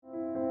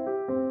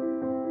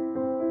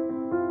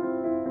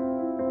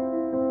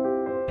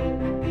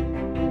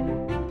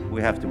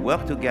We have to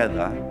work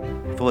together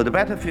for the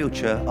better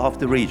future of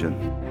the region.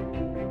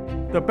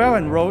 The Belt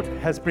and Road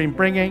has been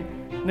bringing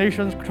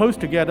nations close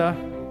together,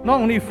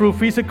 not only through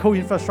physical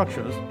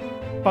infrastructures,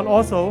 but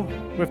also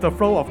with the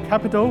flow of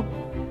capital,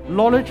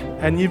 knowledge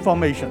and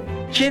information.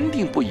 坚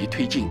定不移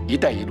推进“一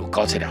带一路”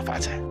高质量发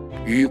展，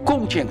与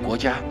共建国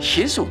家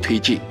携手推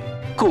进，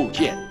构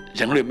建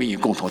人类命运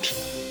共同体。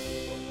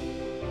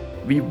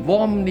We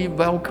warmly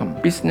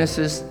welcome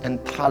businesses and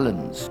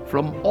talents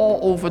from all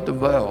over the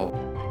world.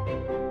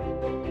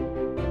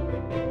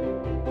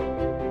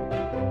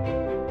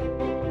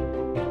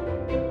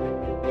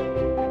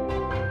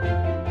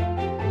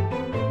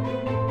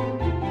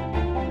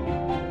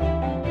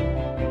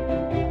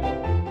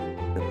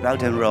 The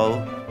Belt and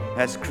Road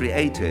has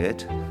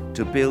created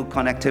to build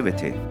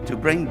connectivity, to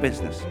bring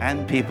business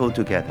and people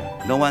together.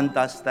 No one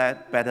does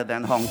that better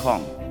than Hong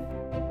Kong.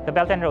 The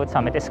Belt and Road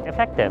Summit is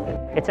effective.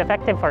 It's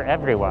effective for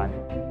everyone.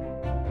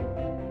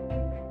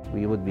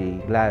 We would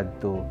be glad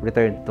to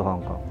return to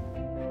Hong Kong.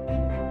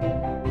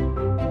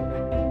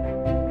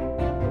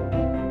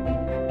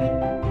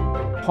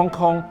 Hong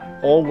Kong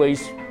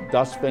always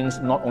does things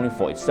not only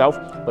for itself,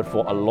 but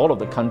for a lot of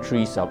the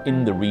countries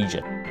in the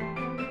region.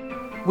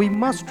 We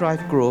must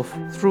drive growth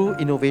through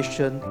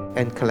innovation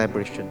and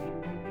collaboration.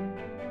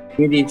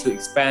 We need to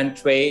expand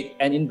trade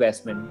and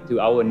investment to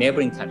our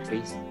neighboring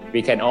countries.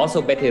 We can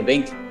also better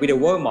link with the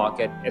world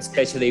market,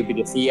 especially with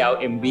the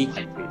CLMV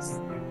countries.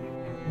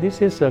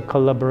 This is a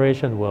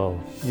collaboration world.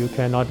 You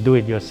cannot do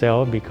it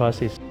yourself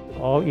because it's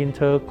all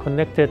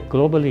interconnected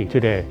globally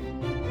today.